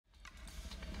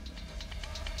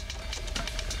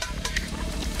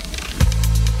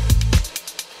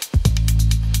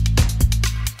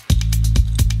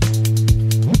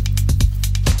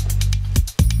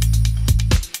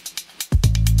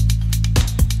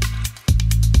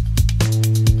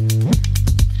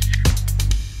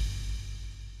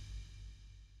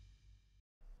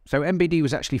So MBD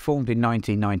was actually formed in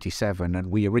 1997, and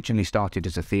we originally started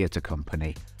as a theatre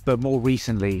company. But more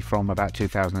recently, from about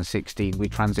 2016, we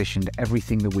transitioned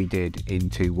everything that we did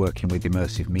into working with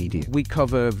immersive media. We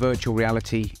cover virtual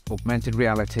reality, augmented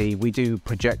reality, we do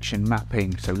projection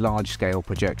mapping, so large-scale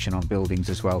projection on buildings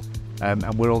as well. And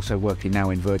we're also working now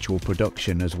in virtual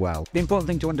production as well. The important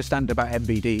thing to understand about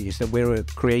MBD is that we're a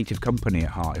creative company at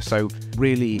heart. So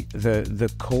really,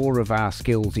 the core of our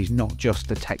skills is not just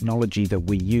the technology that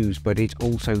we use, but it's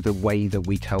also the way that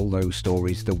we tell those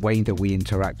stories, the way that we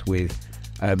interact with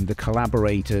the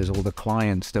collaborators or the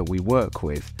clients that we work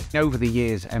with. Over the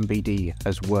years, MBD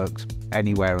has worked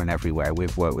anywhere and everywhere.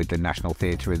 We've worked with the National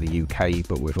Theatre in the UK,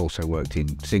 but we've also worked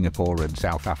in Singapore and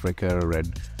South Africa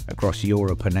and across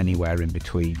Europe and anywhere in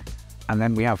between. And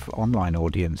then we have online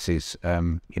audiences.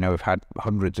 We've had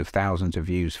hundreds of thousands of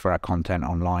views for our content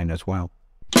online as well.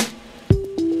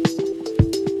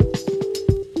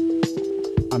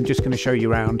 I'm just going to show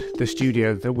you around the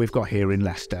studio that we've got here in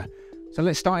Leicester. So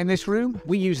let's start in this room.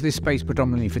 We use this space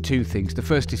predominantly for two things. The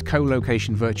first is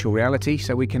co-location virtual reality,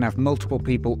 so we can have multiple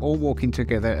people all walking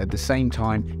together at the same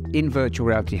time in virtual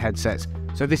reality headsets.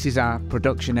 So this is our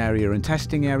production area and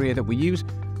testing area that we use.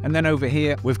 And then over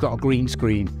here, we've got a green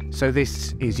screen. So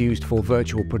this is used for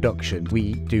virtual production.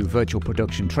 We do virtual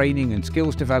production training and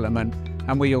skills development,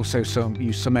 and we also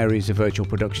use some areas of virtual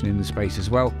production in the space as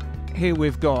well. Here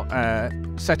we've got a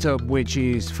setup which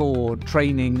is for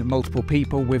training multiple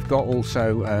people. We've got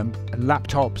also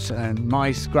laptops and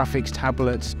mice, graphics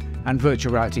tablets, and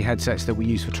virtual reality headsets that we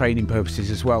use for training purposes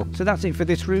as well. So that's it for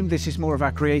this room. This is more of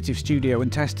our creative studio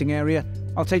and testing area.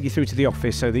 I'll take you through to the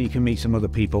office so that you can meet some other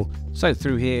people. So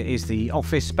through here is the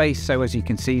office space. So as you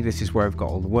can see, this is where I've got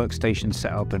all the workstations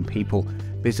set up and people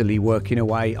busily working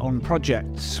away on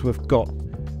projects. We've got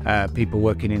people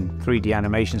working in 3D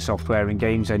animation software and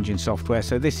games engine software.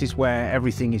 So this is where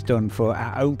everything is done for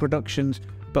our own productions,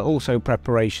 but also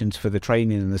preparations for the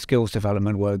training and the skills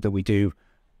development work that we do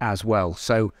as well.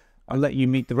 So I'll let you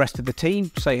meet the rest of the team.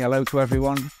 Say hello to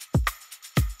everyone.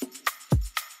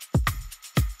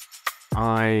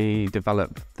 I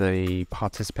developed the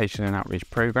participation and outreach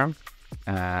program.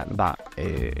 That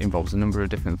involves a number of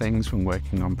different things, from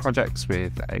working on projects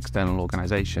with external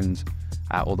organisations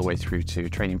all the way through to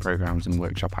training programs and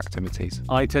workshop activities.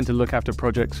 I tend to look after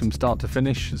projects from start to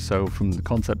finish, so from the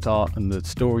concept art and the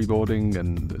storyboarding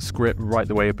and the script right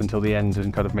the way up until the end,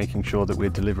 and kind of making sure that we're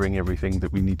delivering everything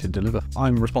that we need to deliver.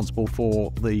 I'm responsible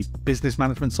for the business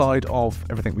management side of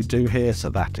everything we do here, so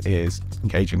that is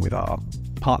engaging with our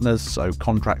partners, so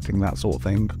contracting, that sort of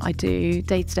thing. I do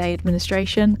day-to-day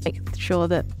administration, making sure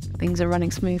that things are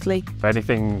running smoothly. For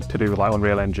anything to do with like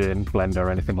Unreal Engine,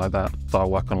 Blender, anything like that. So I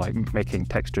work on like making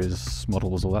textures,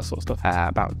 models, all that sort of stuff.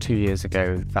 About 2 years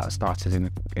ago, that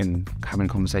started in having a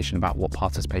conversation about what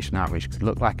participation outreach could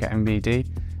look like at MBD.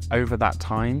 Over that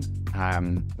time,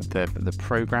 the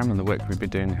program and the work we've been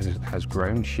doing has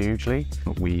grown hugely.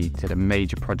 We did a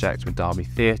major project with Derby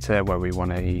Theatre where we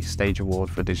won a stage award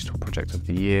for Digital Project of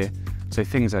the Year. So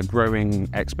things are growing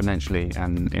exponentially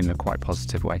and in a quite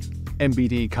positive way.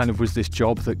 MBD kind of was this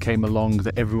job that came along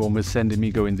that everyone was sending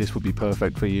me going, this would be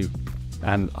perfect for you.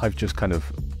 And I've just kind of,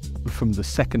 from the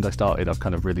second I started, I've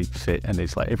kind of really fit, and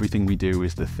it's like everything we do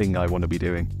is the thing I want to be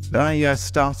doing. I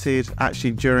started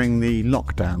actually during the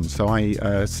lockdown, so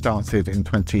I started in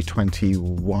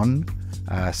 2021,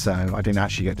 so I didn't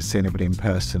actually get to see anybody in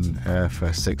person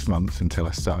for 6 months until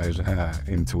we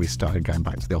started going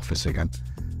back to the office again.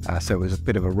 So it was a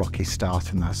bit of a rocky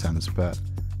start in that sense, but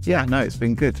yeah, no, it's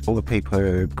been good. All the people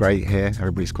are great here,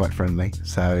 everybody's quite friendly,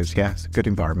 so it's a good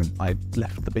environment. I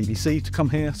left the BBC to come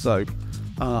here, so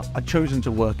I'd chosen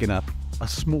to work in a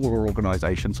smaller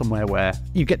organisation, somewhere where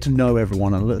you get to know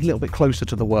everyone a little bit closer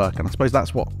to the work, and I suppose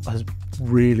that's what has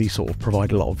really sort of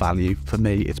provided a lot of value for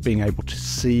me. It's being able to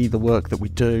see the work that we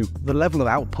do. The level of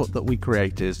output that we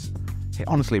create it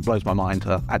honestly blows my mind,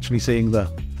 actually seeing the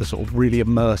sort of really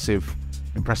impressive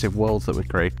worlds that we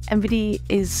create. MBD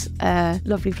is a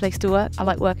lovely place to work. I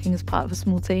like working as part of a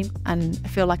small team, and I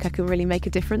feel like I can really make a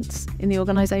difference in the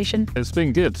organisation. It's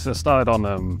been good. I started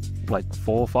on like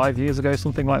 4 or 5 years ago,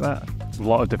 something like that. A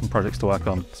lot of different projects to work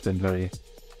on. It's been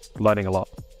learning a lot.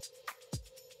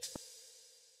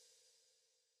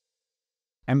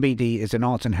 MBD is an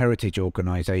arts and heritage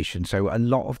organisation, so a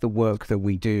lot of the work that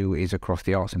we do is across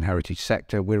the arts and heritage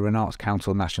sector. We're an Arts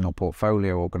Council National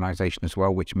Portfolio organisation as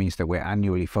well, which means that we're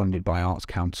annually funded by Arts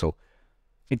Council.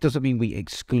 It doesn't mean we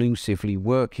exclusively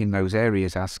work in those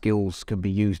areas. Our skills can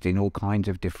be used in all kinds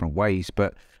of different ways,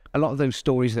 but a lot of those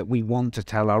stories that we want to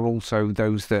tell are also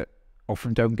those that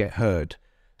often don't get heard.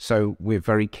 So we're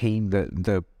very keen that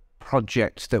the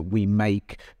project that we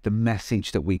make, the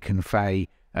message that we convey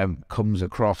comes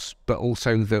across, but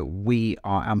also that we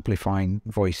are amplifying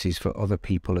voices for other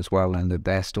people as well, and that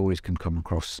their stories can come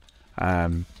across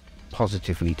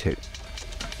positively too.